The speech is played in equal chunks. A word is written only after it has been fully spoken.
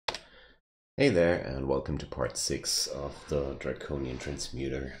Hey there, and welcome to part 6 of the Draconian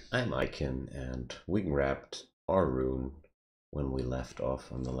Transmuter. I'm Ic0n, and we wrapped our rune when we left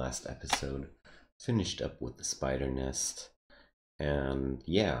off on the last episode. Finished up with the spider nest. And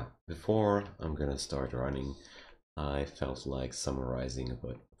yeah, before I'm gonna start running, I felt like summarizing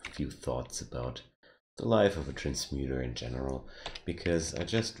about a few thoughts about the life of a transmuter in general, because I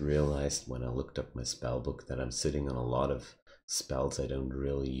just realized when I looked up my spellbook that I'm sitting on a lot of spells I don't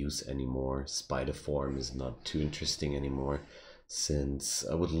really use anymore. Spider form is not too interesting anymore, since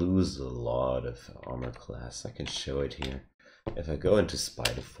I would lose a lot of armor class. I can show it here. If I go into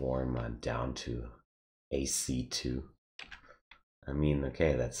spider form, I'm down to AC2. I mean,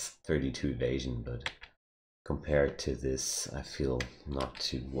 okay, that's 32 evasion, but compared to this, I feel not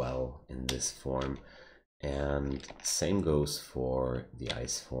too well in this form. And same goes for the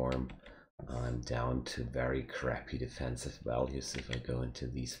ice form. I'm down to very crappy defensive values if I go into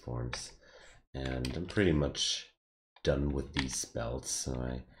these forms. And I'm pretty much done with these spells, so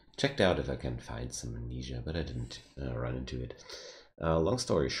I checked out if I can find some amnesia, but I didn't run into it. Long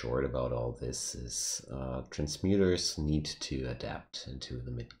story short about all this is transmuters need to adapt into the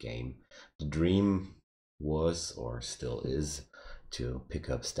mid-game. The dream was, or still is, to pick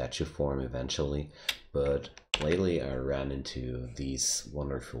up statue form eventually, but lately I ran into these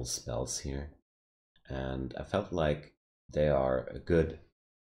wonderful spells here, and I felt like they are a good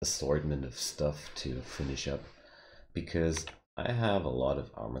assortment of stuff to finish up, because I have a lot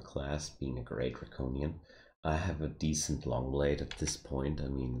of armor class, being a great Draconian. I have a decent long blade at this point. I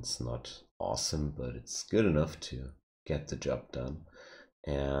mean, it's not awesome, but it's good enough to get the job done.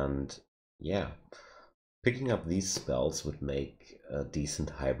 And yeah, picking up these spells would make a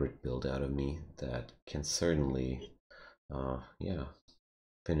decent hybrid build out of me that can certainly, yeah,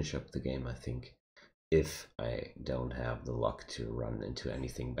 finish up the game, I think, if I don't have the luck to run into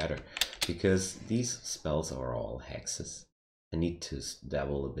anything better. Because these spells are all hexes. I need to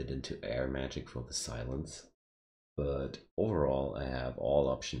dabble a bit into air magic for the silence. But overall, I have all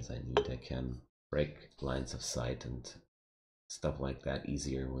options I need. I can break lines of sight and stuff like that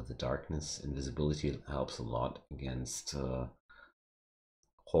easier with the darkness. Invisibility helps a lot against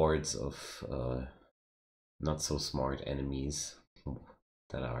hordes of not so smart enemies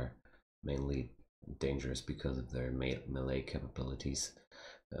that are mainly dangerous because of their melee capabilities.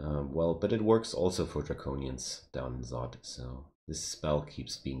 Well, but it works also for Draconians down in Zod, so this spell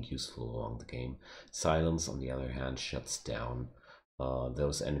keeps being useful along the game. Silence, on the other hand, shuts down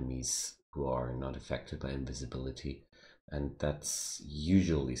those enemies who are not affected by invisibility, and that's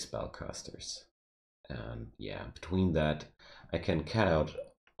usually spellcasters. And yeah, between that, I can cut out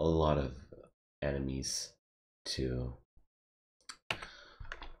a lot of enemies to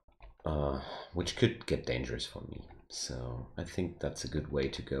which could get dangerous for me. So I think that's a good way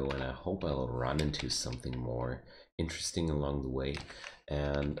to go, and I hope I'll run into something more interesting along the way.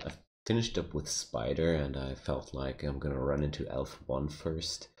 And I've finished up with Spider, and I felt like I'm gonna run into Ic0n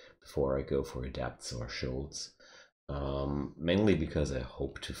first before I go for Adapts or Shoals. Mainly because I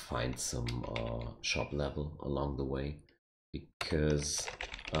hope to find some shop level along the way, because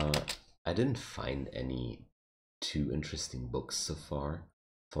I didn't find any too interesting books so far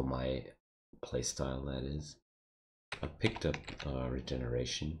for my playstyle, that is. I picked up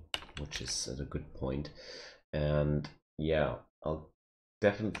regeneration, which is at a good point, and yeah, I'll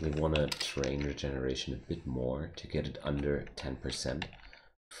definitely want to train regeneration a bit more to get it under 10%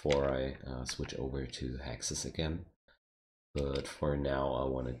 before I switch over to hexes again. But for now, I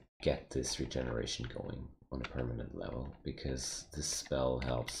want to get this regeneration going on a permanent level, because this spell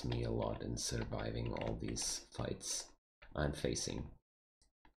helps me a lot in surviving all these fights I'm facing.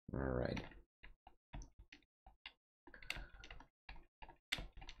 Alright.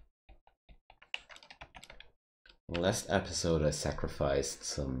 Last episode I sacrificed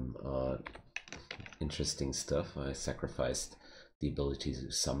some interesting stuff. I sacrificed the ability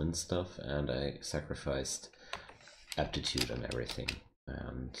to summon stuff, and I sacrificed aptitude on everything.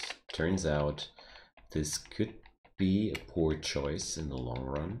 And turns out this could be a poor choice in the long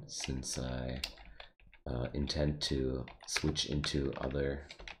run, since I intend to switch into other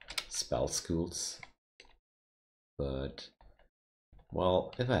spell schools. But,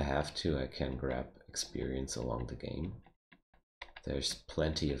 well, if I have to, I can grab experience along the game. There's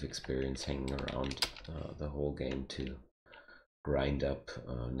plenty of experience hanging around the whole game to grind up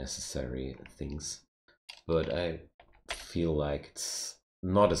necessary things. But I feel like it's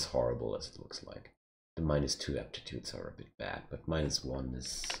not as horrible as it looks like. The -2 aptitudes are a bit bad, but -1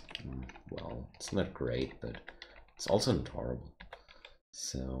 is, well, it's not great, but it's also not horrible.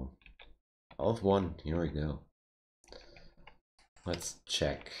 So, Ic0n, here we go. Let's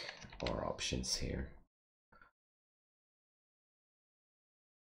check our options here.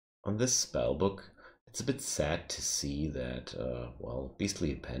 On this spellbook, it's a bit sad to see that, well,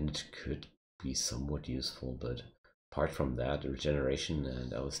 Beastly Appendage could be somewhat useful, but apart from that, Regeneration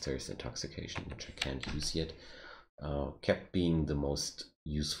and Alistair's Intoxication, which I can't use yet, kept being the most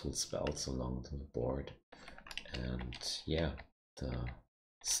useful spells along the board. And yeah, the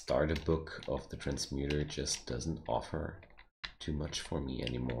starter book of the Transmuter just doesn't offer too much for me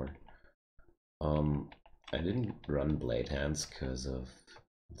anymore. I didn't run Blade Hands because of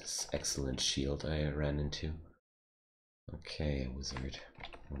this excellent shield I ran into. Okay, wizard.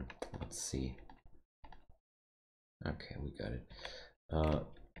 Let's see. Okay, we got it.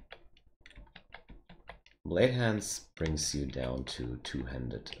 Blade Hands brings you down to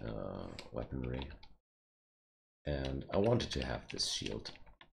two-handed weaponry. And I wanted to have this shield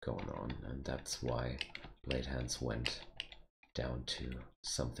going on, and that's why Blade Hands went down to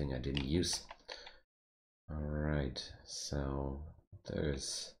something I didn't use. Alright, so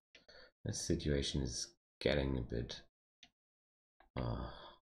this situation is getting a bit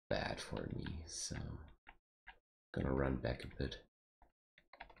bad for me, so I'm gonna run back a bit.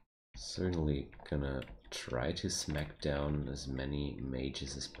 Certainly gonna try to smack down as many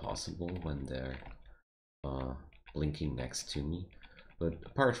mages as possible when they're blinking next to me, but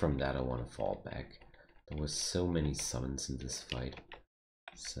apart from that I want to fall back. There was so many summons in this fight,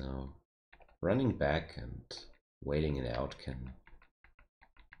 so running back and waiting it out can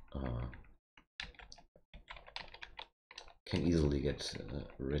easily get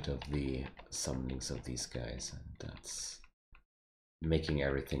rid of the summonings of these guys, and that's making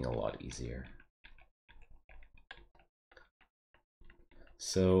everything a lot easier.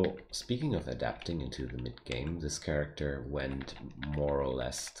 So, speaking of adapting into the mid-game, this character went more or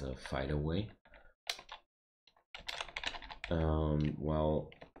less the fighter way. Well,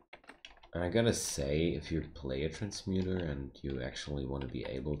 I gotta say, if you play a Transmuter and you actually want to be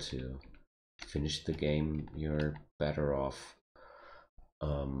able to finish the game, you're better off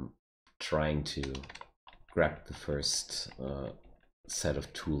trying to grab the first set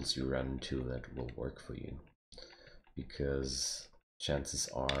of tools you run into that will work for you. Because chances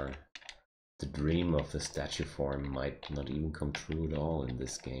are the dream of the statue form might not even come true at all in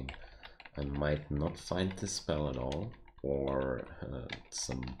this game. I might not find this spell at all, or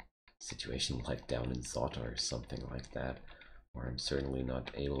some situation like down in Zota or something like that, where I'm certainly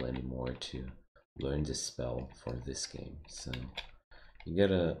not able anymore to learn this spell for this game. So you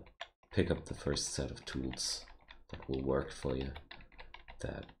gotta pick up the first set of tools that will work for you,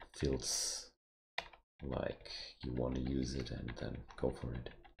 that feels like you want to use it, and then go for it.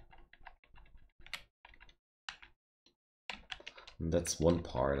 And that's one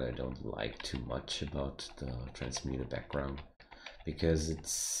part I don't like too much about the Transmuter background, because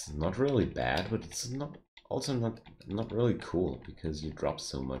it's not really bad, but it's not really cool, because you drop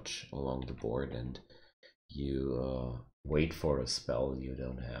so much along the board and you wait for a spell you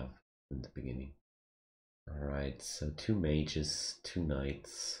don't have in the beginning. Alright, so 2 mages, 2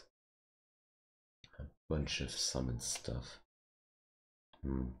 knights, a bunch of summon stuff.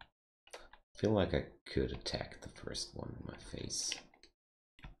 Feel like I could attack the first one in my face.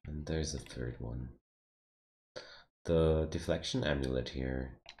 And there's a third one. The deflection amulet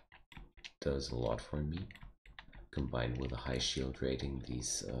here does a lot for me. Combined with a high shield rating,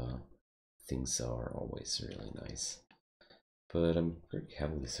 these things are always really nice. But I'm pretty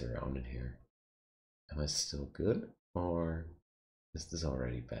heavily surrounded here. Am I still good, or is this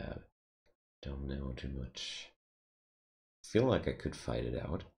already bad? Don't know too much. Feel like I could fight it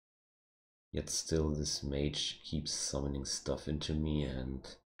out. Yet still this mage keeps summoning stuff into me, and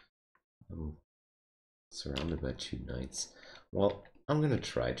I'm surrounded by 2 knights. Well, I'm gonna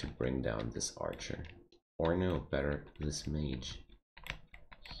try to bring down this archer. Or no, better, this mage.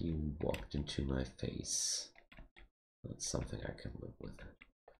 He walked into my face. That's something I can live with.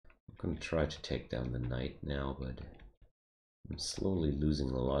 I'm gonna try to take down the knight now, but I'm slowly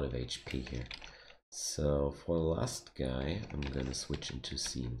losing a lot of HP here. So for the last guy, I'm gonna switch into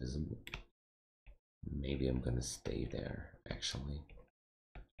See Invisible. Maybe I'm gonna stay there, actually,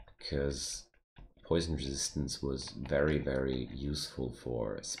 because poison resistance was very, very useful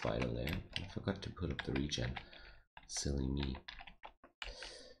for Spider Lair. I forgot to put up the regen. Silly me.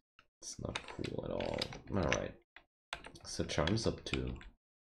 It's not cool at all. Alright, so Charm's up to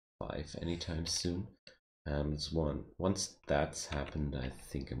 5 anytime soon. And once that's happened, I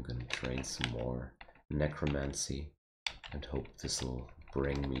think I'm gonna train some more necromancy and hope this will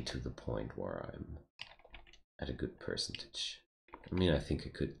bring me to the point where I'm at a good percentage. I mean, I think I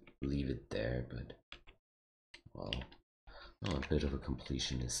could leave it there, but well, Oh, a bit of a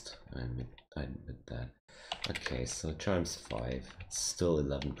completionist, I admit that. Okay, so charms 5, it's still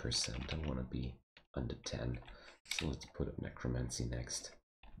 11%, I want to be under 10. So let's put up necromancy next.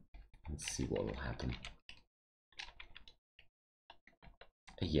 Let's see what will happen.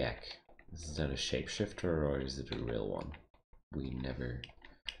 A yak. Is that a shapeshifter or is it a real one? We never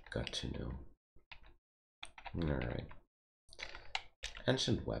got to know. Alright.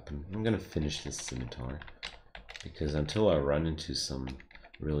 Ancient weapon. I'm gonna finish this scimitar, because until I run into some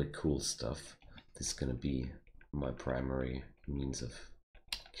really cool stuff, this is gonna be my primary means of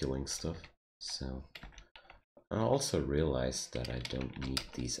killing stuff. So I also realized that I don't need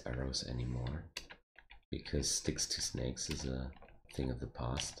these arrows anymore, because sticks to snakes is a thing of the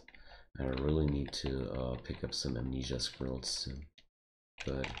past. I really need to pick up some amnesia scrolls soon,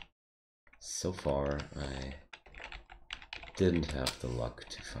 but so far I didn't have the luck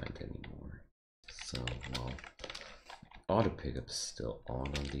to find any more. So, well, auto pickup is still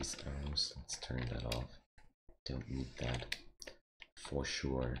on these arrows. Let's turn that off. Don't need that for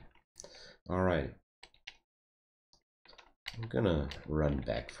sure. Alright. I'm gonna run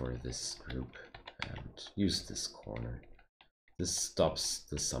back for this group and use this corner. This stops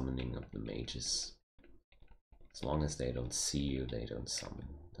the summoning of the mages. As long as they don't see you, they don't summon.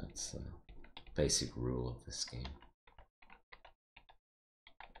 That's a basic rule of this game.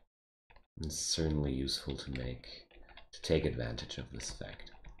 It's certainly useful to take advantage of this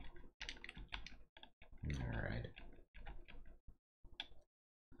fact. Alright.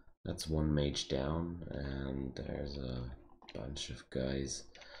 That's one mage down, and there's a bunch of guys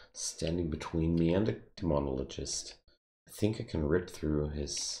standing between me and a demonologist. I think I can rip through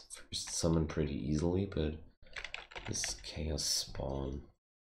his first summon pretty easily, but this chaos spawn.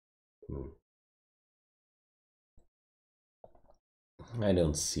 I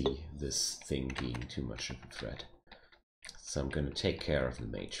don't see this thing being too much of a threat. So I'm gonna take care of the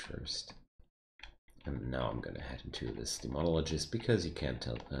mage first. And now I'm gonna head into this demonologist, because you can't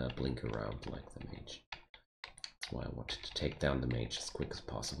blink around like the mage. That's why I wanted to take down the mage as quick as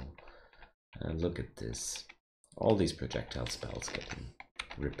possible. And look at this. All these projectile spells getting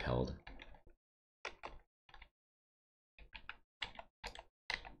repelled.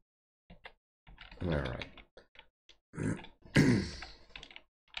 Alright.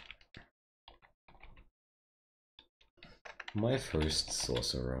 My first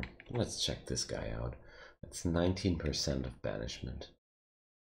sorcerer. Let's check this guy out. That's 19% of banishment.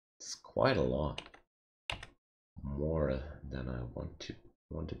 It's quite a lot. More than I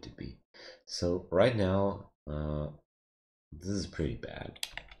wanted to be. So right now, this is pretty bad,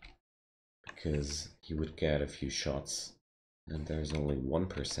 because he would get a few shots, and there's only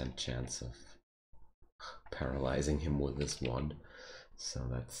 1% chance of paralyzing him with this wand, so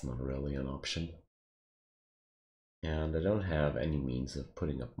that's not really an option. And I don't have any means of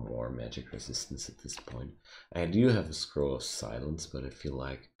putting up more magic resistance at this point. I do have a scroll of silence, but I feel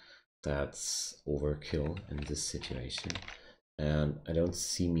like that's overkill in this situation. And I don't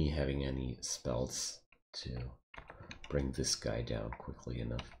see me having any spells to bring this guy down quickly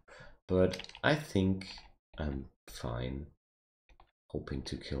enough. But I think I'm fine hoping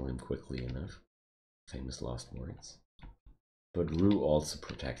to kill him quickly enough. Famous last words. But Rue also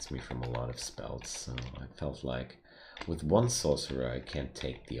protects me from a lot of spells, so I felt like with one sorcerer I can't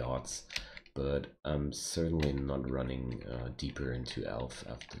take the odds, but I'm certainly not running deeper into elf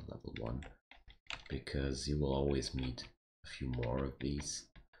after level 1, because you will always meet a few more of these.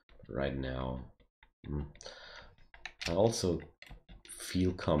 But right now, I also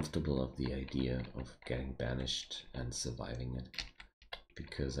feel comfortable of the idea of getting banished and surviving it,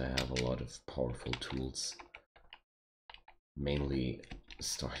 because I have a lot of powerful tools. Mainly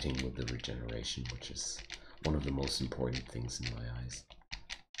starting with the regeneration, which is one of the most important things in my eyes,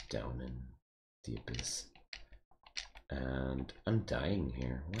 down in the abyss. And I'm dying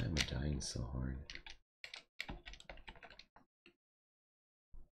here. Why am I dying so hard?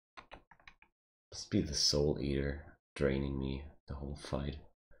 Must be the Soul Eater draining me the whole fight.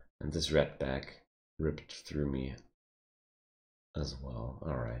 And this red back ripped through me as well.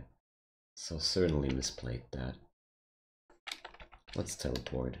 Alright. So certainly misplayed that. Let's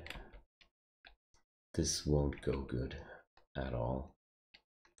teleport. This won't go good at all.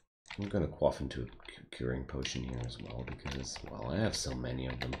 I'm gonna quaff into a curing potion here as well, because, well, I have so many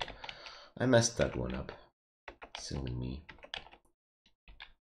of them. I messed that one up. Silly me.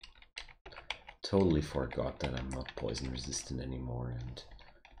 Totally forgot that I'm not poison resistant anymore, and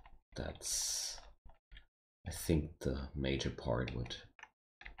that's, I think, the major part what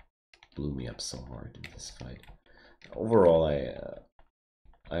blew me up so hard in this fight. Overall,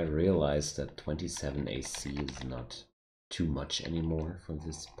 I realized that 27 AC is not too much anymore for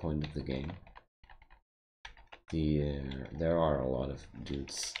this point of the game. There are a lot of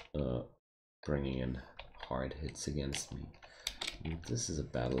dudes bringing in hard hits against me. And this is a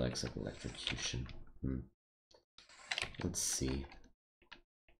battle axe of electrocution. Let's see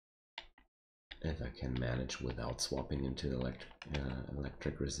if I can manage without swapping into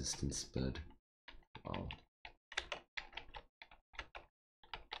electric resistance, but wow.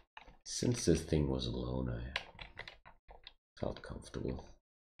 Since this thing was alone, I felt comfortable.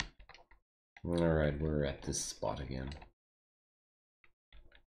 Alright, we're at this spot again.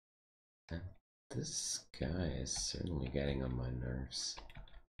 And this guy is certainly getting on my nerves.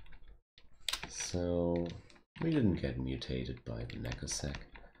 So, we didn't get mutated by the Necosec.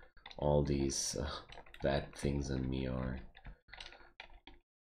 All these bad things on me are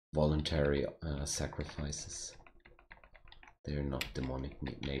voluntary sacrifices. They're not demonic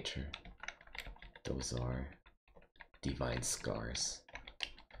nature. Those are divine scars.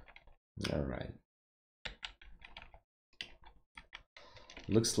 Alright.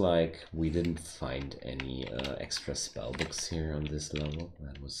 Looks like we didn't find any extra spellbooks here on this level.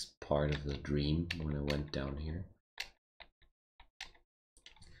 That was part of the dream when I went down here.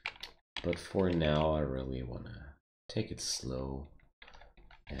 But for now, I really want to take it slow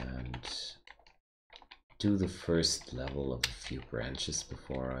and do the first level of a few branches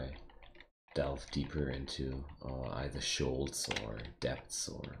before I delve deeper into either shoals or depths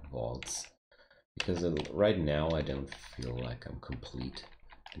or vaults, because right now I don't feel like I'm complete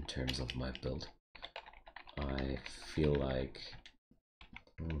in terms of my build. I feel like,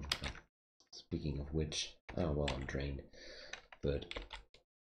 speaking of which, oh well, I'm drained, but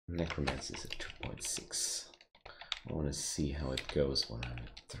necromancy is at 2.6. I want to see how it goes when I'm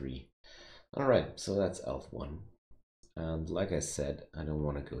at 3. Alright, so that's Elf 1, and like I said, I don't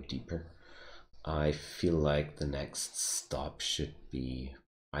want to go deeper. I feel like the next stop should be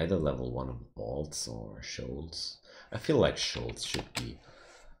either level 1 of vaults or shoals. I feel like shoals should be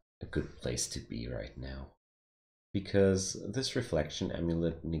a good place to be right now, because this reflection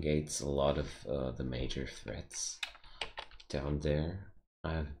amulet negates a lot of the major threats. Down there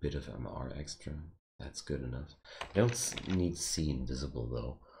I have a bit of MR extra, that's good enough. I don't need see invisible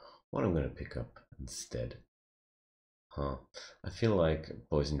though. What I'm gonna pick up instead. I feel like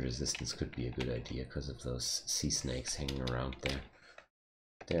poison resistance could be a good idea because of those sea snakes hanging around there.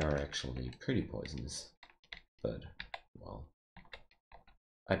 They are actually pretty poisonous, but well,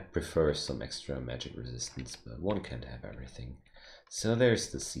 I'd prefer some extra magic resistance, but one can't have everything. So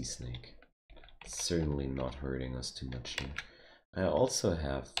there's the sea snake. It's certainly not hurting us too much here. I also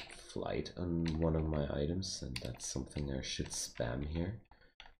have flight on one of my items, and that's something I should spam here,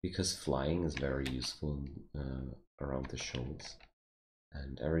 because flying is very useful around the shoals,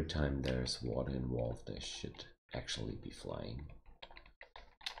 and every time there's water involved I should actually be flying,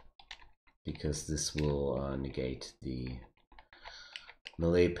 because this will negate the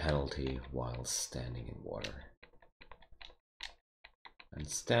melee penalty while standing in water. And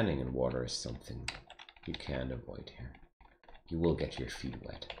standing in water is something you can't avoid here. You will get your feet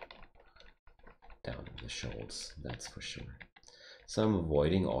wet down in the shoals, that's for sure. So I'm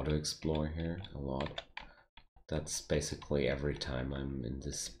avoiding auto-explore here a lot. That's basically every time I'm in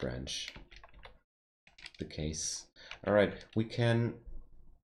this branch the case. Alright, we can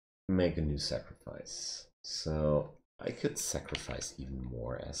make a new sacrifice. So I could sacrifice even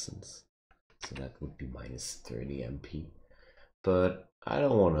more essence. So that would be minus 30 MP. But I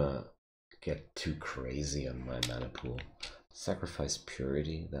don't want to get too crazy on my mana pool. Sacrifice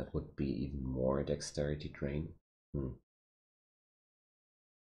purity, that would be even more dexterity drain.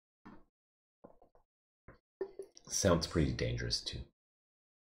 Sounds pretty dangerous too,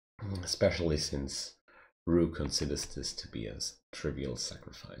 especially since Rue considers this to be a trivial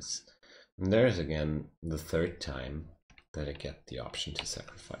sacrifice. And there's again the third time that I get the option to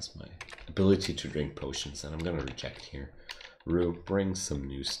sacrifice my ability to drink potions, and I'm gonna reject here. Rue, bring some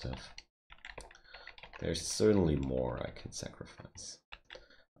new stuff. There's certainly more I can sacrifice.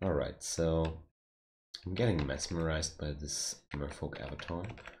 Alright, so I'm getting mesmerized by this merfolk avatar,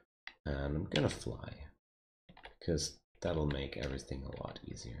 and I'm gonna fly, because that'll make everything a lot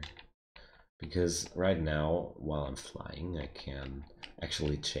easier. Because right now, while I'm flying, I can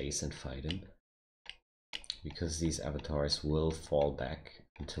actually chase and fight him, because these avatars will fall back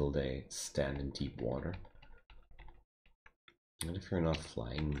until they stand in deep water. And if you're not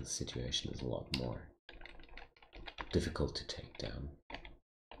flying, the situation is a lot more difficult to take down.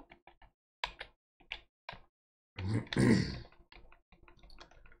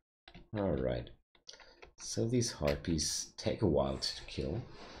 Alright, so these harpies take a while to kill,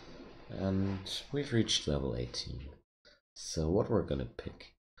 and we've reached level 18. So what we're gonna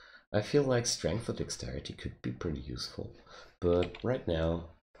pick. I feel like strength or dexterity could be pretty useful, but right now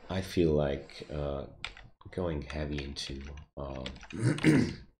I feel like going heavy into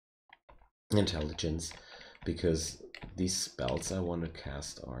intelligence, because these spells I want to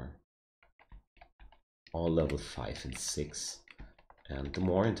cast are all level 5 and 6, and the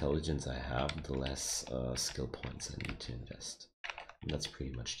more intelligence I have, the less skill points I need to invest. And that's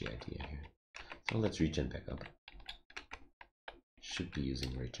pretty much the idea here. So let's regen back up. Should be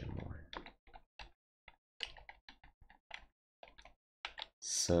using regen more.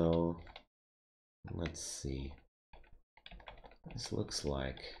 So let's see. This looks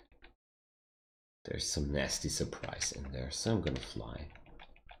like there's some nasty surprise in there, so I'm gonna fly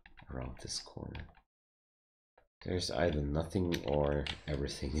around this corner. There's either nothing or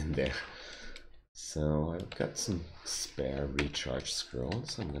everything in there. So I've got some spare recharge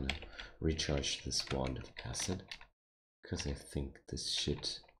scrolls. I'm gonna recharge this wand of acid, because I think this should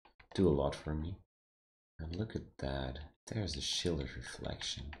do a lot for me. And look at that, there's a shield of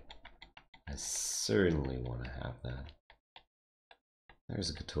reflection. I certainly want to have that. There's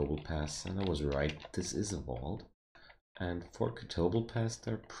a Catobal Pass, and I was right, this is a vault. And for Catobal Pass,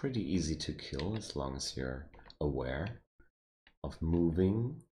 they're pretty easy to kill as long as you're aware of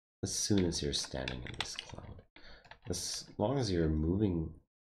moving as soon as you're standing in this cloud. As long as you're moving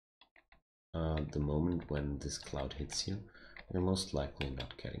the moment when this cloud hits you, you're most likely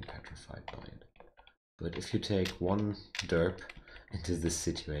not getting petrified by it. But if you take one derp into this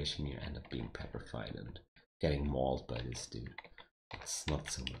situation, you end up being petrified and getting mauled by this dude. It's not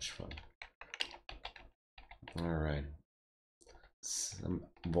so much fun. Alright. Some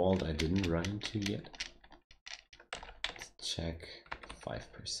vault I didn't run into yet. Let's check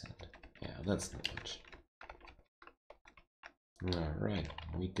 5%. Yeah, that's not much. Alright,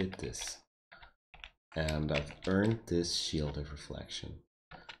 we did this. And I've earned this shield of reflection.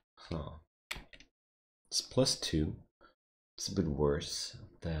 Huh. It's +2. It's a bit worse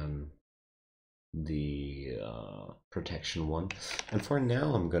than the protection one. And for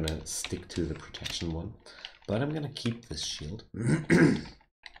now I'm gonna stick to the protection one. But I'm gonna keep this shield.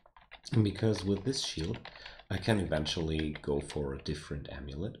 Because with this shield I can eventually go for a different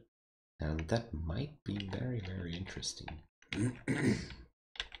amulet. And that might be very, very interesting.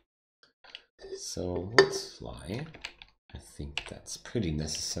 So let's fly. I think that's pretty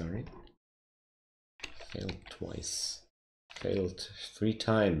necessary. Failed twice. Failed 3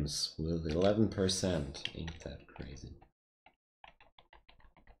 times with 11%. Ain't that crazy?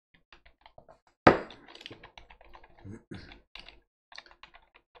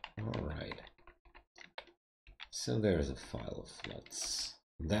 Alright. So there's a file of floods.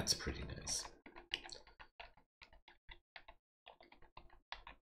 That's pretty nice.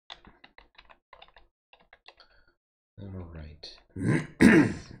 Alright.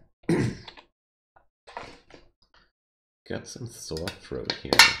 Got some sore throat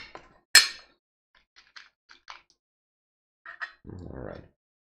here. Alright.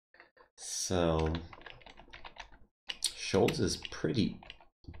 So Shoals is pretty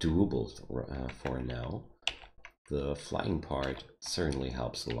doable for now. The flying part certainly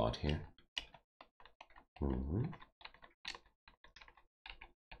helps a lot here.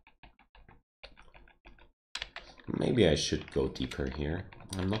 Maybe I should go deeper here.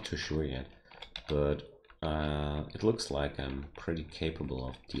 I'm not too sure yet, but it looks like I'm pretty capable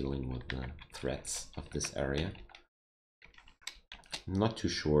of dealing with the threats of this area. I'm not too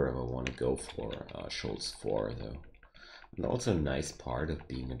sure if I want to go for Shoals 4 though. And also a nice part of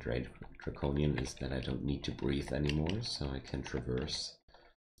being a Draconian is that I don't need to breathe anymore, so I can traverse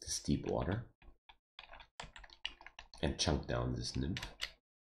this deep water and chunk down this nymph.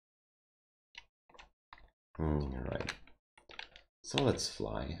 Alright, so let's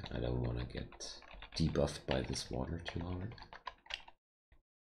fly. I don't want to get debuffed by this water too hard.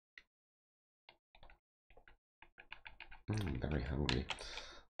 I'm very hungry.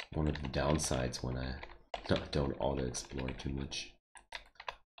 One of the downsides when I don't auto-explore too much.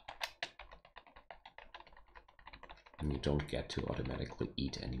 And you don't get to automatically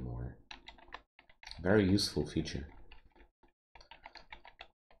eat anymore. Very useful feature.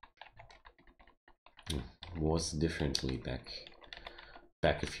 Was differently back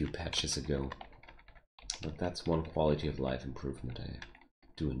a few patches ago, but that's one quality of life improvement I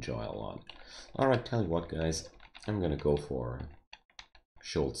do enjoy a lot. Alright, tell you what guys, I'm gonna go for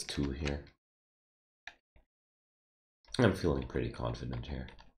Shoals 2 here. I'm feeling pretty confident here.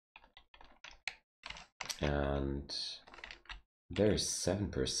 And there's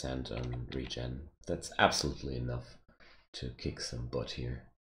 7% on regen. That's absolutely enough to kick some butt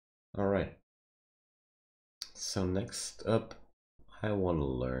here. Alright. So next up, I want to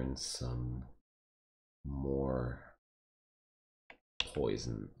learn some more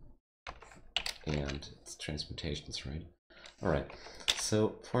poison, and it's transmutations, right? Alright,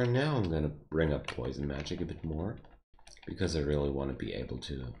 so for now I'm gonna bring up poison magic a bit more, because I really want to be able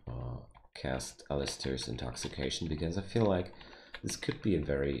to cast Alistair's Intoxication, because I feel like this could be a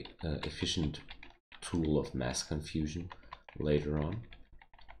very efficient tool of mass confusion later on.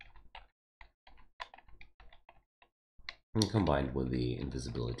 And combined with the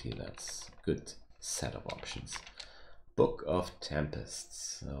invisibility, that's a good set of options. Book of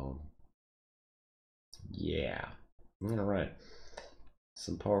Tempests, so yeah, alright.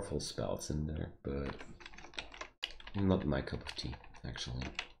 Some powerful spells in there, but not my cup of tea, actually.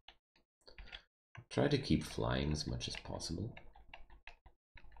 Try to keep flying as much as possible.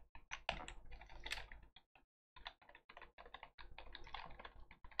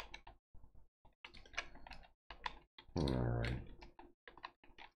 Alright.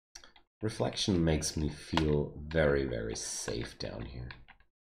 Reflection makes me feel very, very safe down here.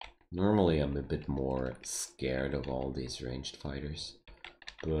 Normally I'm a bit more scared of all these ranged fighters,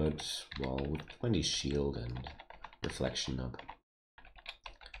 but well, with 20 shield and reflection up,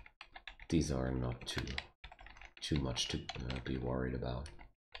 these are not too much to be worried about.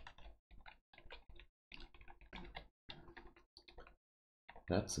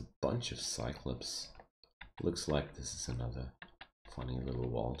 That's a bunch of Cyclops. Looks like this is another funny little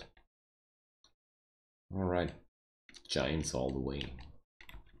vault. Alright, giants all the way.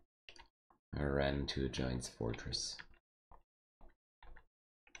 I ran into a giant's fortress.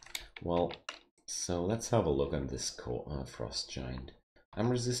 Well, so let's have a look on this frost giant. I'm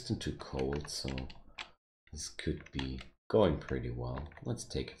resistant to cold, so this could be going pretty well. Let's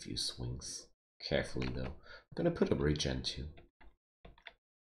take a few swings. Carefully though. I'm gonna put a regen too.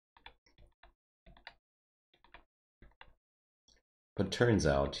 But turns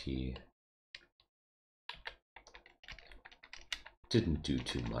out he didn't do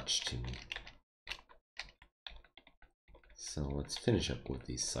too much to me. So let's finish up with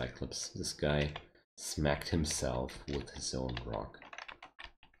these Cyclops. This guy smacked himself with his own rock.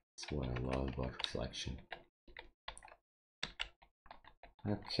 That's what I love about reflection.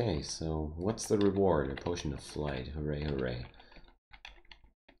 Okay, so what's the reward? A potion of flight. Hooray, hooray.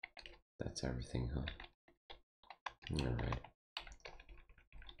 That's everything, huh? Alright.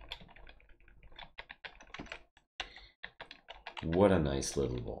 What a nice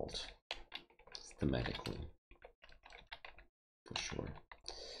little vault. Thematically. For sure.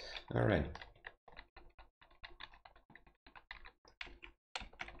 Alright.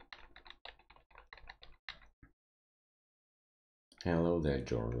 Hello there,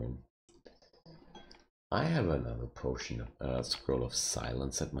 Ic0n. I have another potion of scroll of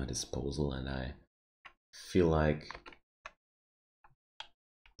silence at my disposal, and I feel like,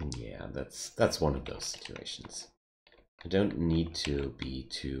 yeah, that's one of those situations. I don't need to be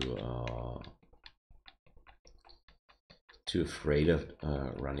too afraid of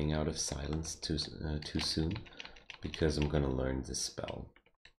running out of silence too soon, because I'm gonna learn this spell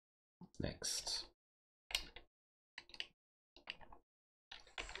next.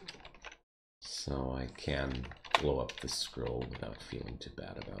 So I can blow up this scroll without feeling too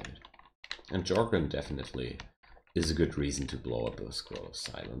bad about it. And Ic0n definitely is a good reason to blow up a scroll of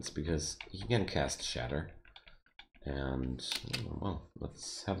silence, because he can cast Shatter. And, well,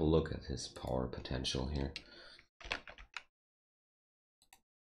 let's have a look at his power potential here.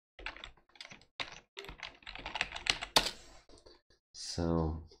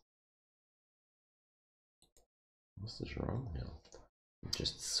 So, what's this wrong now? I'm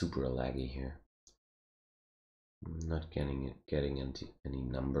just super laggy here. I'm not getting into any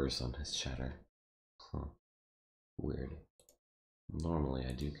numbers on his Shatter. Huh. Weird. Normally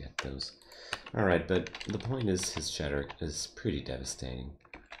I do get those. Alright, but the point is his Shatter is pretty devastating.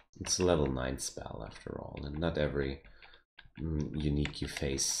 It's a level 9 spell after all, and not every unique you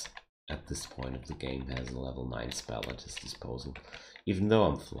face at this point of the game has a level 9 spell at his disposal. Even though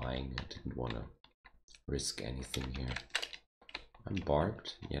I'm flying, I didn't want to risk anything here. I'm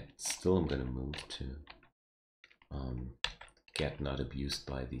barbed, yet still I'm gonna move to get not abused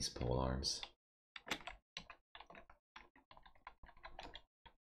by these polearms.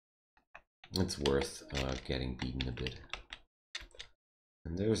 It's worth getting beaten a bit.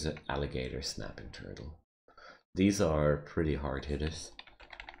 And there's an alligator snapping turtle. These are pretty hard hitters.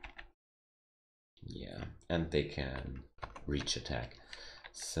 Yeah, and they can reach attack.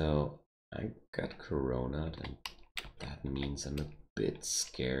 So I got Corona'd, and that means I'm a bit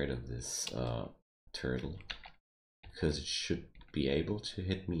scared of this turtle, because it should be able to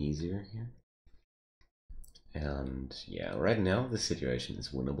hit me easier here. And yeah, right now the situation is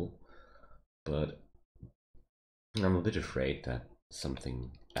winnable, but I'm a bit afraid that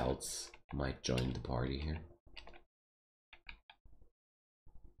something else might join the party here.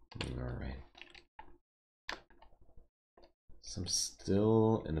 Alright. So I'm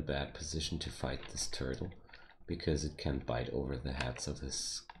still in a bad position to fight this turtle, because it can bite over the heads of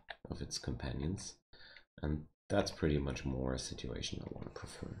its companions. And that's pretty much more a situation I want to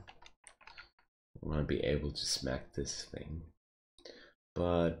prefer. I want to be able to smack this thing.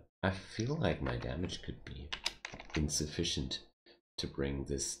 But I feel like my damage could be insufficient to bring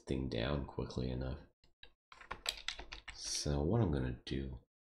this thing down quickly enough. So what I'm gonna do,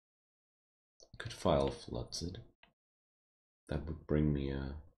 I could file Floodsid. That would bring me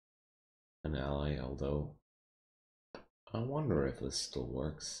an ally, although I wonder if this still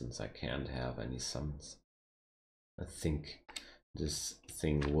works since I can't have any summons. I think this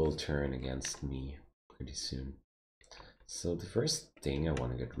thing will turn against me pretty soon. So the first thing I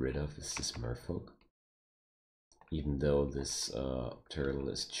want to get rid of is this merfolk. Even though this turtle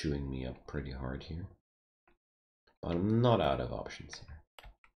is chewing me up pretty hard here. But I'm not out of options here.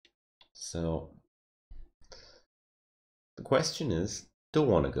 So the question is, do I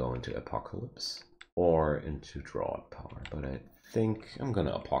want to go into Apocalypse or into Drought Power? But I think I'm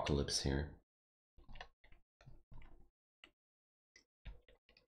gonna Apocalypse here.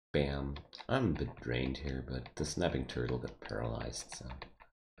 Bam. I'm a bit drained here, but the snapping turtle got paralyzed, so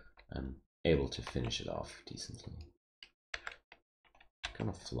I'm able to finish it off decently.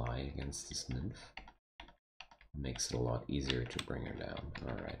 Gonna fly against this nymph. Makes it a lot easier to bring her down.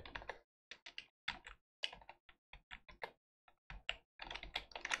 Alright.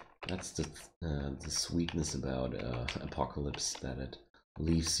 That's the sweetness about Apocalypse, that it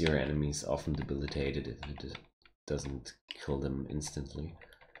leaves your enemies often debilitated if it doesn't kill them instantly.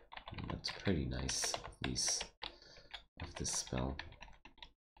 And that's pretty nice of this spell.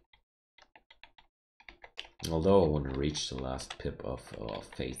 Although I want to reach the last pip of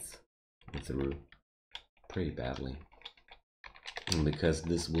faith with the Rue pretty badly. And because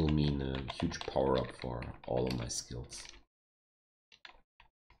this will mean a huge power up for all of my skills.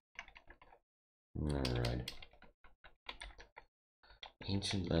 Alright.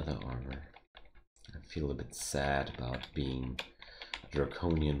 Ancient leather armor. I feel a bit sad about being a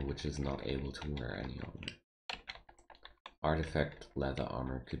Draconian which is not able to wear any armor. Artifact leather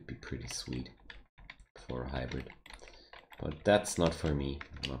armor could be pretty sweet for a hybrid. But that's not for me.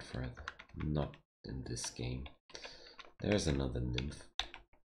 Not in this game. There's another nymph.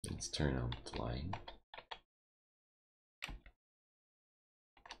 Let's turn on flying.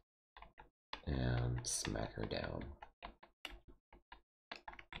 And smack her down.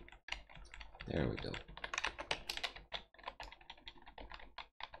 There we go.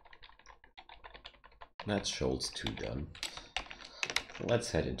 That's Shoals 2 done.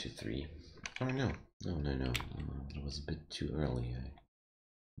 Let's head into 3. Oh no. No. It was a bit too early. I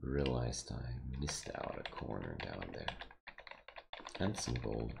realized I missed out a corner down there. And some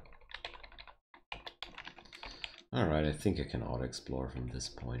gold. Alright, I think I can auto-explore from this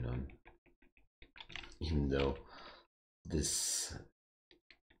point on. Even though this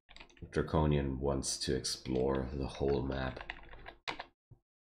Draconian wants to explore the whole map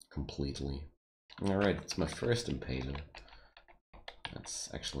completely. Alright, it's my first Impaler. That's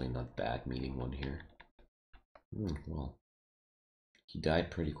actually not bad meeting one here. Well, he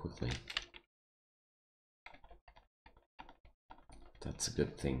died pretty quickly. That's a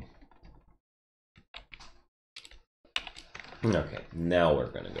good thing. Okay, now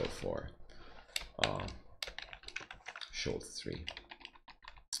we're gonna go for Shoals 3.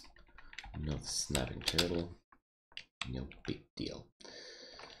 Another snapping turtle. No big deal.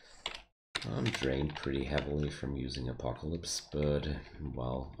 I'm drained pretty heavily from using Apocalypse, but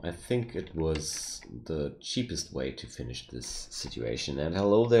well, I think it was the cheapest way to finish this situation. And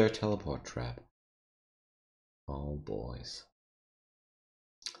hello there, teleport trap. Oh boys.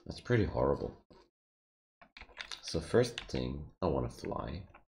 That's pretty horrible. So first thing, I want to fly.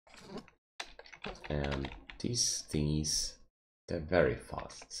 And these thingies, they're very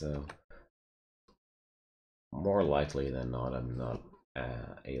fast, so more likely than not I'm not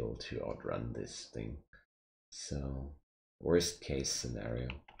able to outrun this thing. So worst case scenario,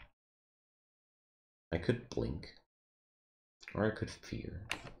 I could blink, or I could fear.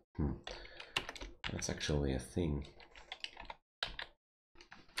 That's actually a thing.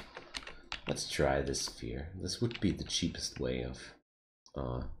 Let's try this fear. This would be the cheapest way of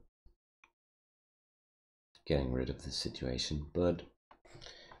getting rid of this situation, but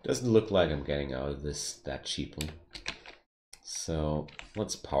it doesn't look like I'm getting out of this that cheaply. So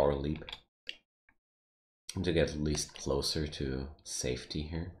let's power leap. to get at least closer to safety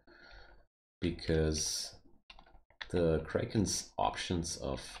here, because the Kraken's options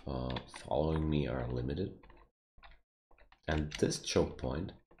of following me are limited. And this choke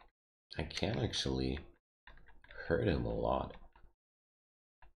point, I can actually hurt him a lot.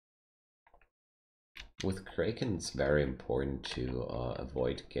 With Kraken, it's very important to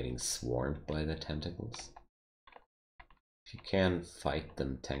avoid getting swarmed by the tentacles. If you can fight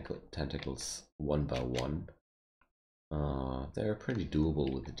them tentacles one by one, they're pretty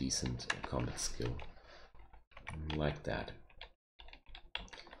doable with a decent combat skill. Like that.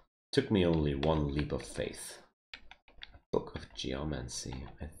 Took me only one leap of faith. Book of Geomancy.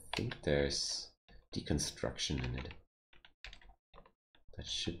 I think there's deconstruction in it. That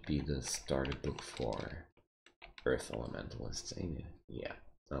should be the starter book for Earth Elementalists, ain't it? Yeah,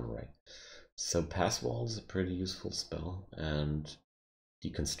 I'm right. So Pass Wall is a pretty useful spell, and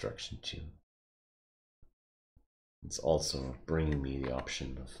deconstruction too. It's also bringing me the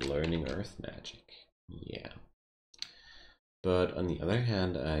option of learning Earth magic. Yeah. But on the other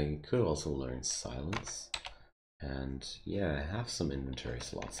hand, I could also learn Silence. And yeah, I have some inventory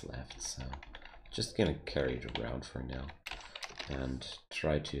slots left, so just gonna carry it around for now and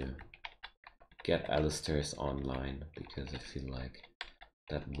try to get Alistair's online, because I feel like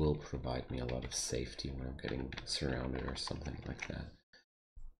that will provide me a lot of safety when I'm getting surrounded or something like that.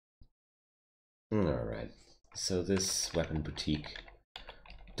 Alright, so this weapon boutique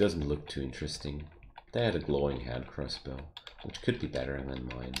doesn't look too interesting. They had a glowing hand crossbow, which could be better than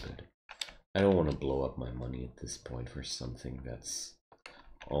mine, but I don't want to blow up my money at this point for something that's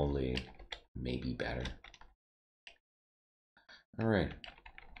only maybe better. Alright,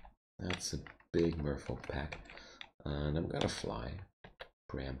 that's a big merfolk pack, and I'm gonna fly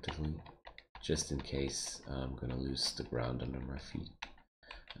preemptively, just in case I'm gonna lose the ground under my feet.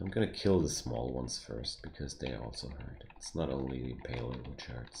 I'm gonna kill the small ones first, because they also hurt. It's not only the impaler which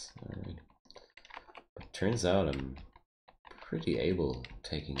hurts. Alright. But turns out I'm pretty able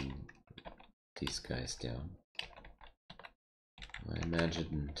taking these guys down. I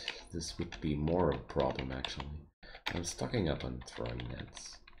imagined this would be more of a problem actually. I'm stocking up on throwing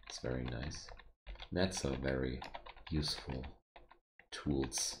nets. It's very nice. Nets are very useful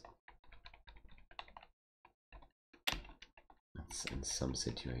tools. That's in some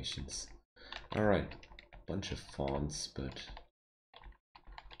situations. Alright, bunch of fawns, but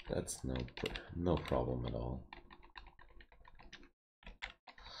that's no problem at all.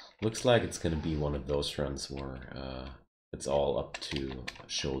 Looks like it's gonna be one of those runs where it's all up to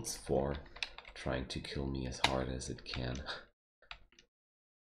Shoals 4 trying to kill me as hard as it can.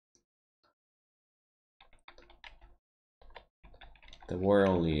 There were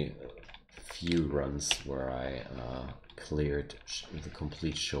only a few runs where I cleared the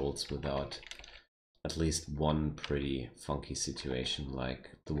complete Shoals without at least one pretty funky situation, like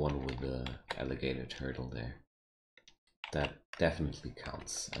the one with the alligator turtle there. That definitely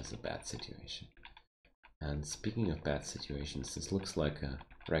counts as a bad situation. And speaking of bad situations, this looks like a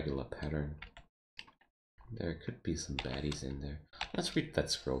regular pattern. There could be some baddies in there. Let's read that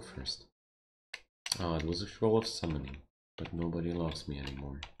scroll first. Oh, it was a scroll of summoning, but nobody loves me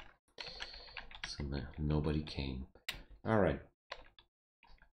anymore. So nobody came. Alright.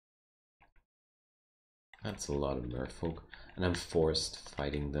 That's a lot of merfolk, and I'm forced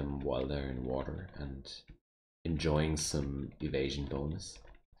fighting them while they're in water and enjoying some evasion bonus.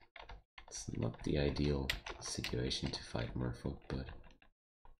 It's not the ideal situation to fight merfolk, but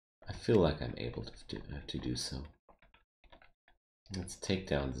I feel like I'm able to do so. Let's take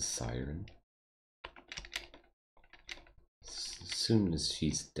down the siren. As soon as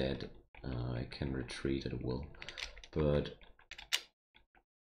she's dead, I can retreat at will, but it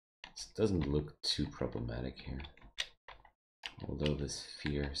doesn't look too problematic here. Although this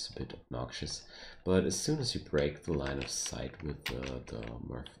fear is a bit obnoxious, but as soon as you break the line of sight with the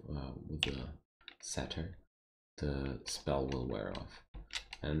satyr, the spell will wear off.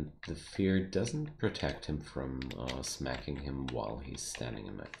 And the fear doesn't protect him from smacking him while he's standing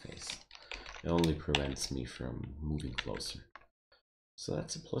in my face. It only prevents me from moving closer. So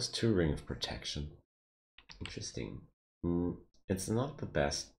that's a +2 ring of protection. Interesting. It's not the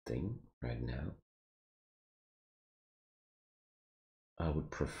best thing right now. I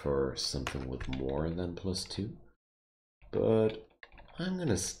would prefer something with more than +2, but I'm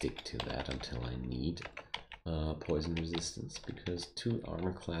gonna stick to that until I need poison resistance, because 2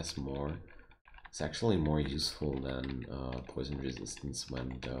 armor class more is actually more useful than poison resistance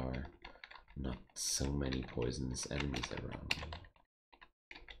when there are not so many poisonous enemies around me.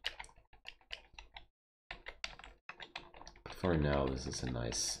 But for now, this is a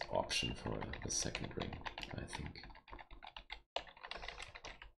nice option for the second ring. I think.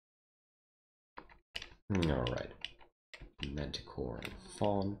 Alright. Manticore and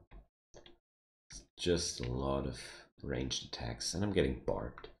Fawn. It's just a lot of ranged attacks, and I'm getting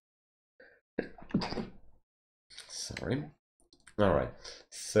barbed. Sorry. Alright,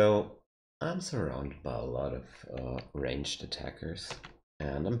 so I'm surrounded by a lot of ranged attackers,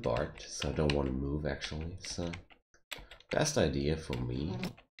 and I'm barbed, so I don't want to move actually. So, best idea for me,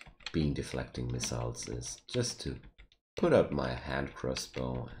 being deflecting missiles, is just to put out my hand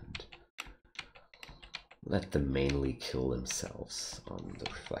crossbow and let them mainly kill themselves on the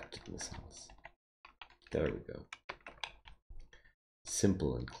reflected missiles. There we go.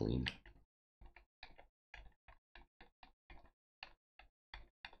 Simple and clean.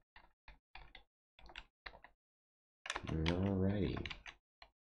 Alrighty.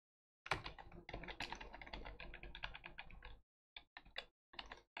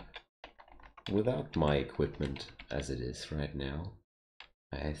 Without my equipment as it is right now,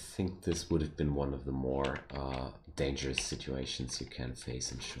 I think this would have been one of the more dangerous situations you can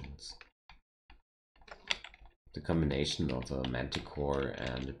face in Shoals. The combination of a manticore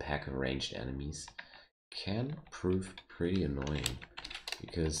and a pack of ranged enemies can prove pretty annoying,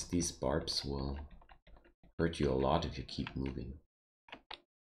 because these barbs will hurt you a lot if you keep moving.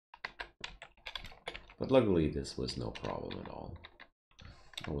 But luckily this was no problem at all.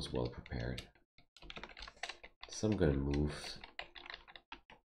 I was well prepared. So I'm gonna move,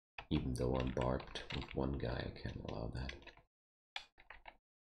 even though I'm barbed with one guy, I can't allow that.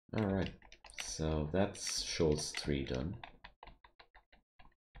 Alright, so that's Shoals 3 done.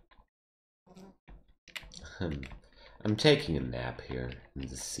 I'm taking a nap here in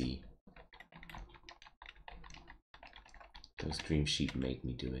the sea. Those dream sheep made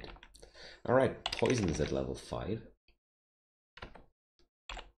me do it. Alright, poison is at level 5.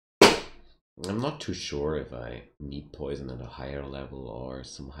 I'm not too sure if I need poison at a higher level or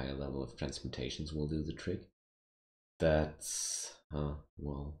some higher level of transmutations will do the trick. That's,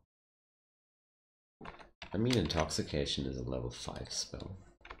 well, I mean, intoxication is a level 5 spell.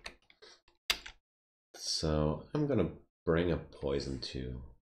 So I'm gonna bring up poison to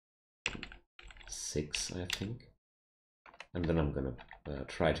 6, I think. And then I'm gonna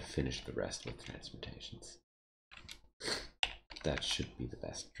try to finish the rest with transmutations. That should be the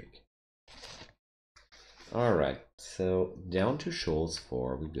best trick. Alright, so down to Shoals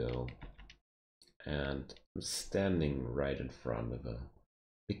 4 we go. And I'm standing right in front of a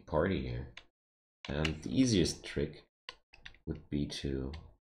big party here. And the easiest trick would be to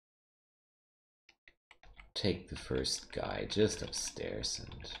take the first guy just upstairs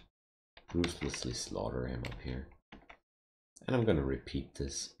and ruthlessly slaughter him up here. And I'm gonna repeat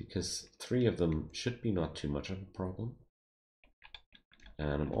this because 3 of them should be not too much of a problem.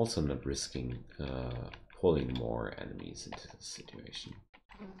 And I'm also not risking pulling more enemies into the situation.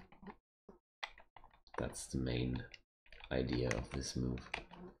 That's the main idea of this move.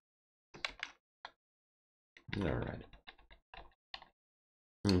 Alright.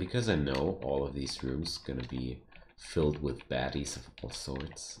 And because I know all of these rooms are gonna be filled with baddies of all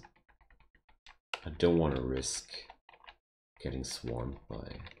sorts, I don't want to risk getting swarmed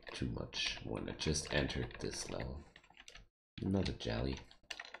by too much when I just entered this level. Another jelly.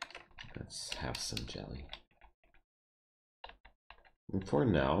 Let's have some jelly. And for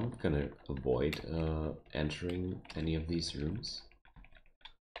now, I'm gonna avoid entering any of these rooms.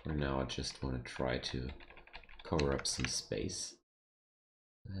 For now, I just want to try to cover up some space.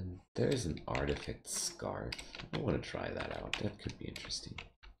 And there's an artifact scarf. I want to try that out. That could be interesting.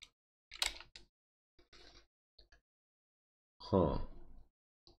 Huh.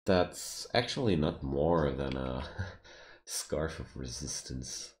 That's actually not more than a scarf of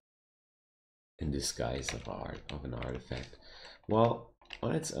resistance in disguise of an artifact. Well,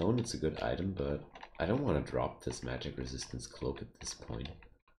 on its own it's a good item, but I don't want to drop this magic resistance cloak at this point.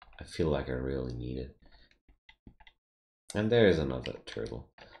 I feel like I really need it. And there is another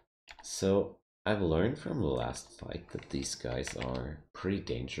turtle. So I've learned from the last fight that these guys are pretty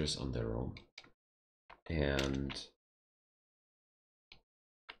dangerous on their own. And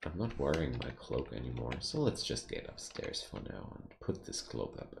I'm not wearing my cloak anymore, so let's just get upstairs for now and put this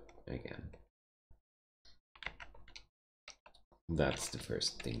cloak up again. That's the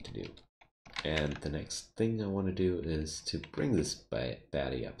first thing to do. And the next thing I want to do is to bring this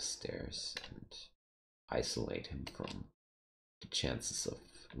baddie upstairs and isolate him from the chances of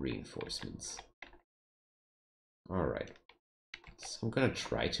reinforcements. Alright, so I'm gonna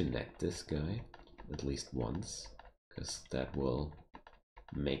try to net this guy at least once, because that will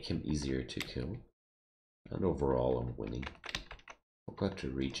make him easier to kill. And overall I'm winning. Forgot to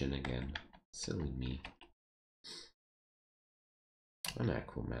regen again. Silly me. An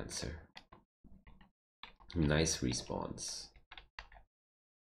Aquamancer. Nice respawns.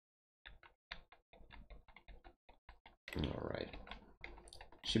 Alright.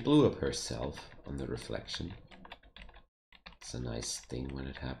 She blew up herself on the reflection. It's a nice thing when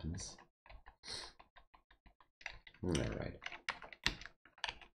it happens. Alright.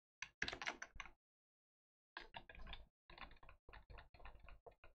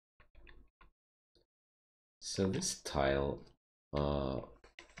 So this tile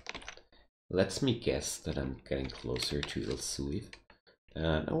lets me guess that I'm getting closer to Ic0n,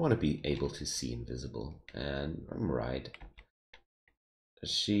 and I want to be able to see invisible, and I'm right.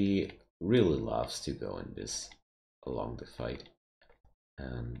 She really loves to go in this along the fight,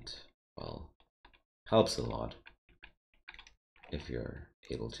 and well, helps a lot if you're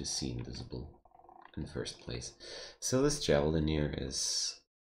able to see invisible in the first place. So this javelin here is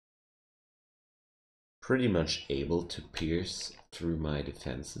pretty much able to pierce through my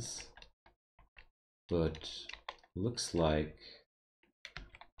defenses, but looks like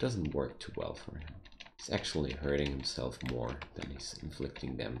it doesn't work too well for him. He's actually hurting himself more than he's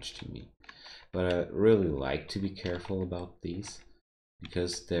inflicting damage to me. But I really like to be careful about these,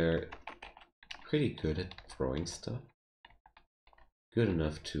 because they're pretty good at throwing stuff. Good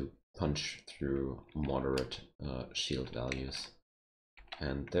enough to punch through moderate shield values.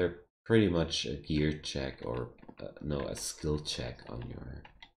 And they're pretty much a gear check, or no, a skill check on your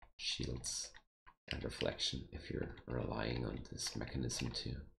shields and reflection if you're relying on this mechanism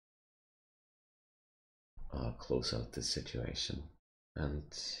to close out this situation. And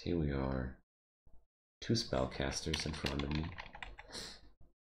here we are, 2 spellcasters in front of me.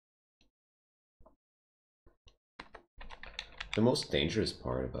 The most dangerous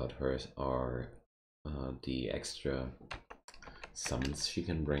part about her are the extra summons she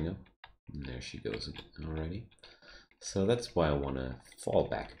can bring up. And there she goes already. So that's why I want to fall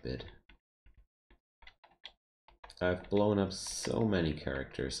back a bit. I've blown up so many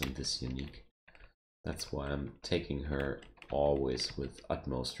characters on this unique. That's why I'm taking her always with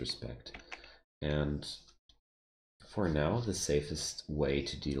utmost respect. And for now, the safest way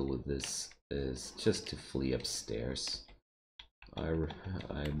to deal with this is just to flee upstairs. I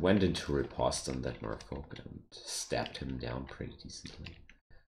went into riposte on that merfolk and stabbed him down pretty decently.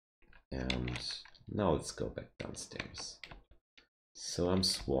 And now let's go back downstairs. So I'm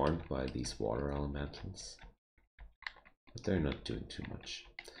swarmed by these water elementals, but they're not doing too much.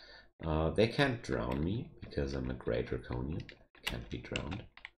 They can't drown me because I'm a great Draconian. Can't be drowned.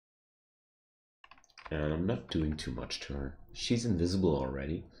 And I'm not doing too much to her. She's invisible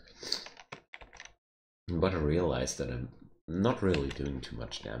already. But I realized that I'm not really doing too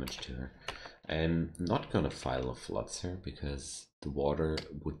much damage to her. I'm not gonna File of Floods her because the water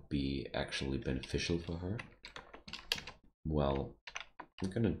would be actually beneficial for her. Well, I'm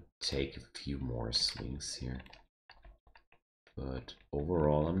gonna take a few more swings here. But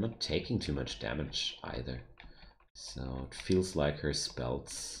overall, I'm not taking too much damage either. So it feels like her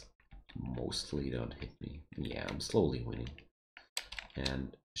spells mostly don't hit me. Yeah, I'm slowly winning.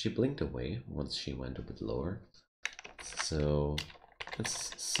 And she blinked away once she went a bit lower. So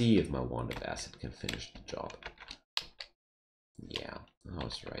let's see if my Wand of Acid can finish the job. Yeah, I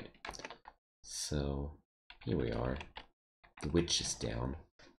was right. So here we are. The witch is down.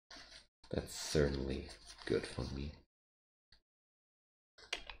 That's certainly good for me.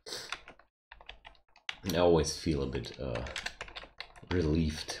 I always feel a bit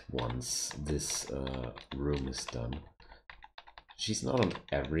relieved once this room is done. She's not on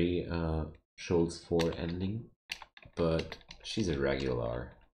every Shoals 4 ending, but she's a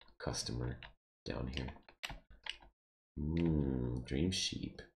regular customer down here. Dream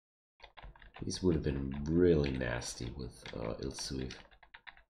Sheep. These would have been really nasty with Ic0n.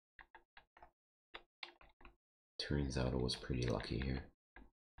 Turns out I was pretty lucky here.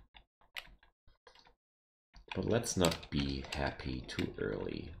 But let's not be happy too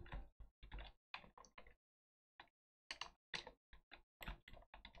early.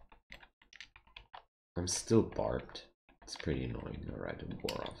 I'm still barbed. It's pretty annoying. Alright, it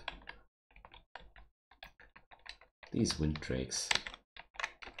wore off. These wind drakes.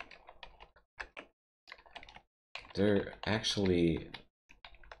 They're actually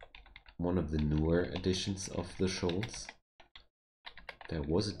one of the newer editions of the Shoals. There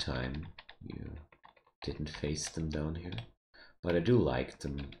was a time you didn't face them down here, but I do like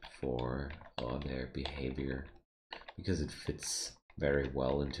them for their behavior, because it fits very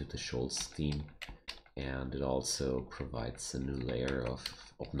well into the Shoals theme, and it also provides a new layer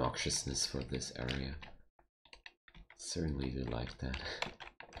of obnoxiousness for this area. Certainly do like that.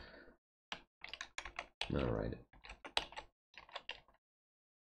 Alright.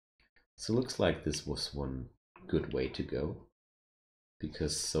 So looks like this was one good way to go,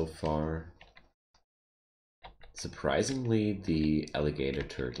 because so far, surprisingly, the alligator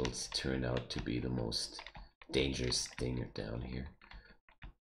turtles turned out to be the most dangerous thing down here.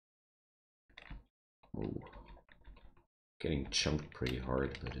 Ooh. Getting chunked pretty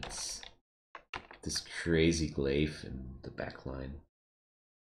hard, but it's this crazy glaive in the back line.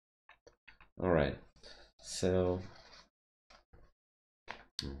 Alright, so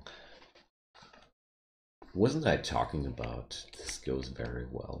wasn't I talking about this goes very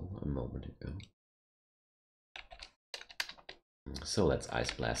well a moment ago? So let's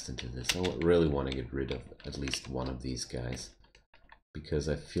ice blast into this. I really want to get rid of at least one of these guys, because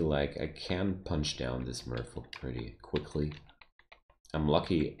I feel like I can punch down this merfolk pretty quickly. I'm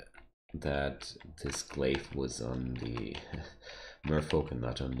lucky that this glaive was on the merfolk and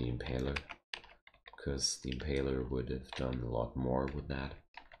not on the impaler, because the impaler would have done a lot more with that.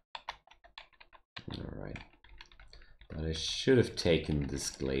 Alright. But I should have taken this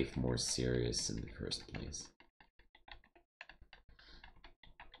glaive more serious in the first place.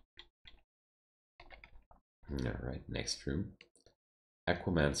 Alright, next room.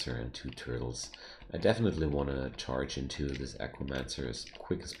 Aquamancer and 2 turtles. I definitely want to charge into this Aquamancer as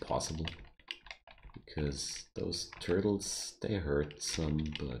quick as possible, because those turtles, they hurt some,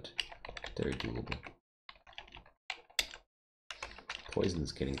 but they're doable. Poison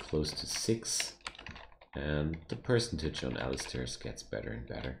is getting close to 6, and the percentage on Alistairs gets better and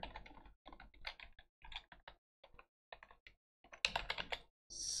better.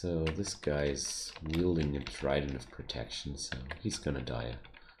 So this guy's wielding a trident of protection, so he's gonna die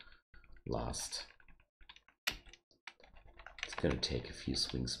last. It's gonna take a few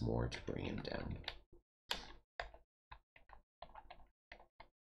swings more to bring him down.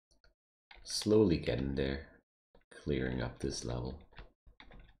 Slowly getting there, clearing up this level.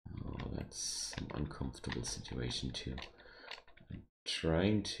 Oh, that's an uncomfortable situation too. I'm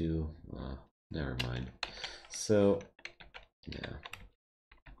trying to... never mind. So, yeah.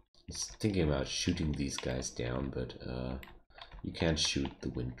 I was thinking about shooting these guys down, but you can't shoot the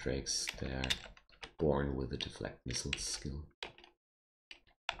wind drakes. They're born with a deflect missile skill.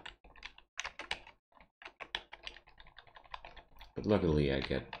 But luckily I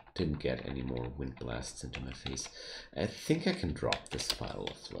didn't get any more wind blasts into my face. I think I can drop this Vial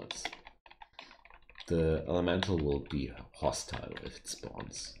of Floods. The elemental will be hostile if it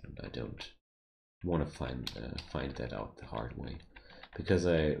spawns, and I don't want to find that out the hard way, because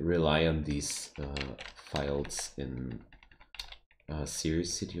I rely on these files in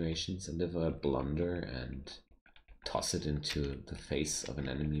serious situations, and if I blunder and toss it into the face of an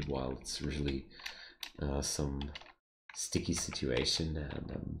enemy while it's really some sticky situation,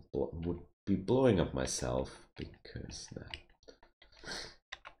 and would be blowing up myself, because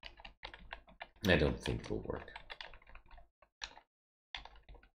I don't think it'll work,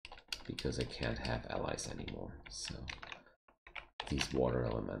 because I can't have allies anymore. So these water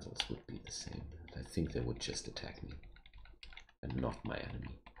elementals would be the same. I think they would just attack me and not my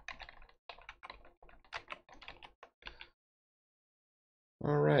enemy.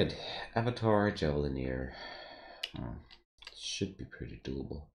 Alright, Avatar, Javelineer. Should be pretty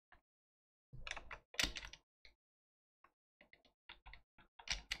doable.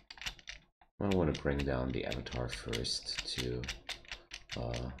 I want to bring down the Avatar first to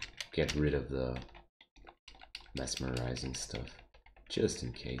get rid of the mesmerizing stuff, just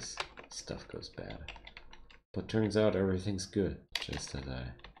in case stuff goes bad. But turns out everything's good, just as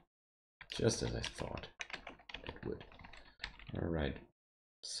I thought it would. Alright,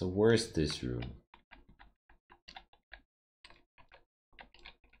 so where's this room?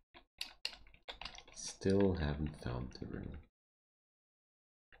 Still haven't found the room.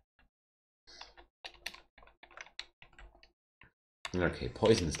 Okay,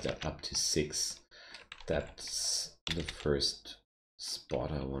 poison is up to 6. That's the first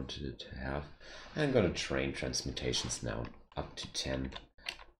spot I wanted it to have. I'm gonna train transmutations now up to 10,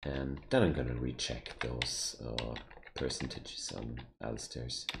 and then I'm gonna recheck those percentages on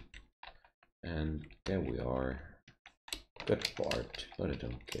Alistairs. And there we are. Got barbed, but I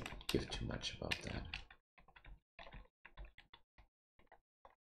don't give too much about that.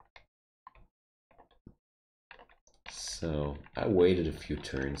 So I waited a few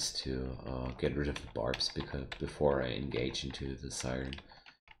turns to get rid of the barbs before I engage into the siren,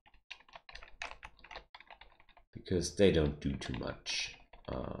 because they don't do too much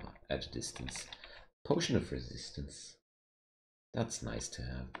at a distance. Potion of resistance. That's nice to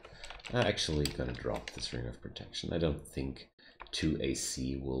have. I'm actually gonna drop this ring of protection. I don't think 2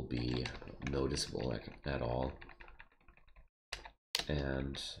 AC will be noticeable at all.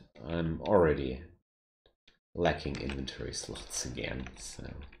 And I'm already lacking inventory slots again, so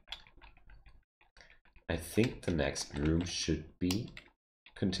I think the next room should be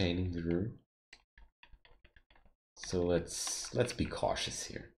containing the room. So let's be cautious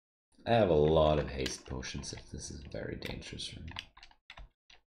here. I have a lot of haste potions if this is a very dangerous room.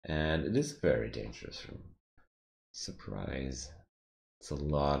 And it is a very dangerous room. Surprise. It's a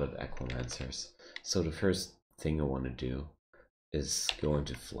lot of Aquamancers. So the first thing I want to do is go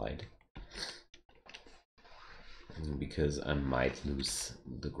into flight. Because I might lose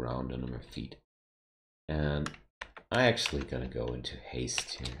the ground under my feet. And I actually gonna go into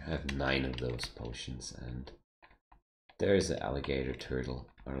haste here. I have 9 of those potions, and there is an alligator turtle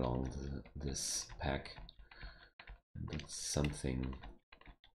along this pack. And that's something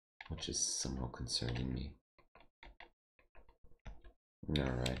which is somehow concerning me.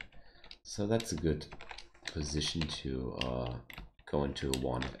 Alright, so that's a good position to go into a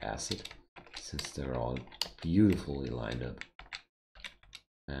wand of acid, since they're all beautifully lined up.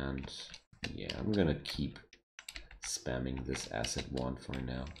 And yeah, I'm gonna keep spamming this acid wand for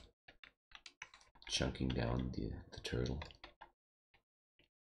now, chunking down the turtle.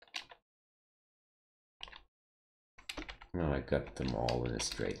 Oh, I got them all in a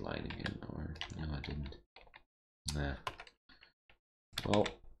straight line again, or no, I didn't. Nah. Well,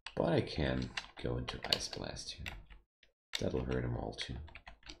 but I can go into Ice Blast here. That'll hurt them all too.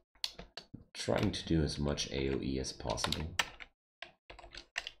 Trying to do as much AoE as possible.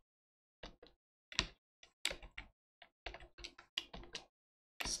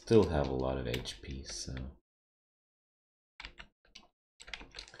 Still have a lot of HP, so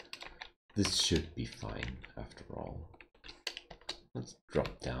this should be fine after all. Let's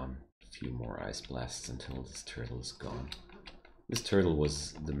drop down a few more Ice Blasts until this turtle is gone. This turtle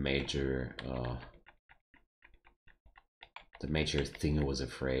was the major thing I was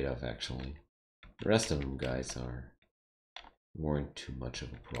afraid of, actually. The rest of them guys weren't too much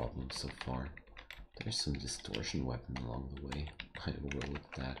of a problem so far. There's some distortion weapon along the way. I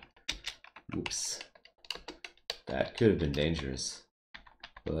overlooked that. Whoops. That could have been dangerous,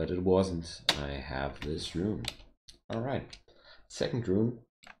 but it wasn't. I have this rune. Alright, second rune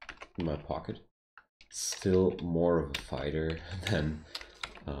in my pocket. Still more of a fighter than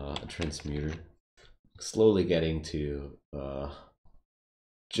a transmuter. Slowly getting to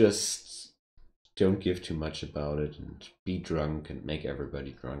just don't give too much about it and be drunk and make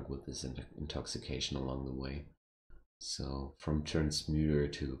everybody drunk with this intoxication along the way. So from transmuter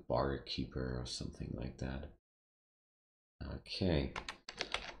to barkeeper or something like that. Okay,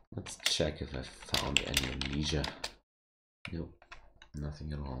 let's check if I found any amnesia. Nope,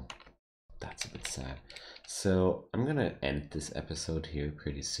 nothing at all. That's a bit sad. So I'm gonna end this episode here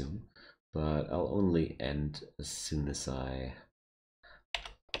pretty soon, but I'll only end as soon as I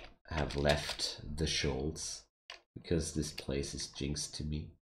have left the Shoals, because this place is jinxed to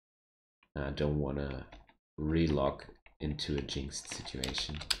me. I don't want to relog into a jinxed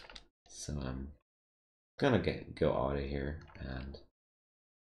situation, so I'm gonna go out of here and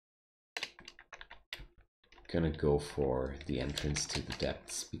gonna go for the entrance to the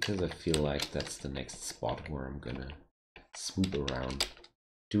depths, because I feel like that's the next spot where I'm gonna swoop around,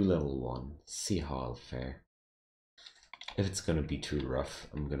 do level 1, see how I'll fare. If it's gonna be too rough,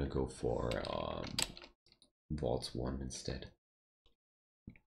 I'm gonna go for Vaults 1 instead.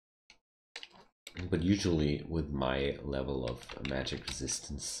 But usually with my level of magic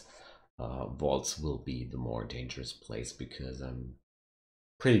resistance, Vaults will be the more dangerous place, because I'm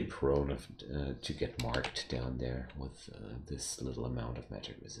pretty prone to get marked down there with this little amount of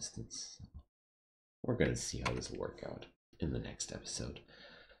magic resistance. We're gonna see how this will work out in the next episode.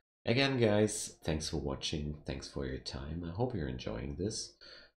 Again, guys, thanks for watching, thanks for your time. I hope you're enjoying this.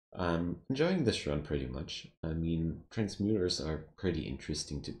 I'm enjoying this run pretty much. I mean, transmuters are pretty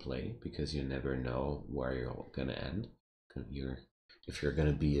interesting to play, because you never know where you're gonna end, if you're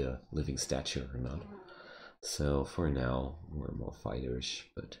gonna be a living statue or not. So for now, we're more fighterish,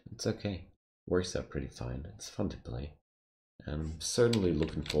 but it's okay. Works out pretty fine. It's fun to play. I'm certainly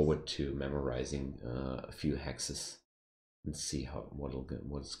looking forward to memorizing a few hexes and see what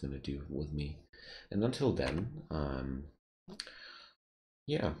it's gonna do with me. And until then,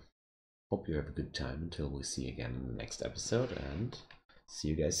 yeah, hope you have a good time until we see you again in the next episode, and see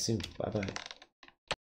you guys soon. Bye bye.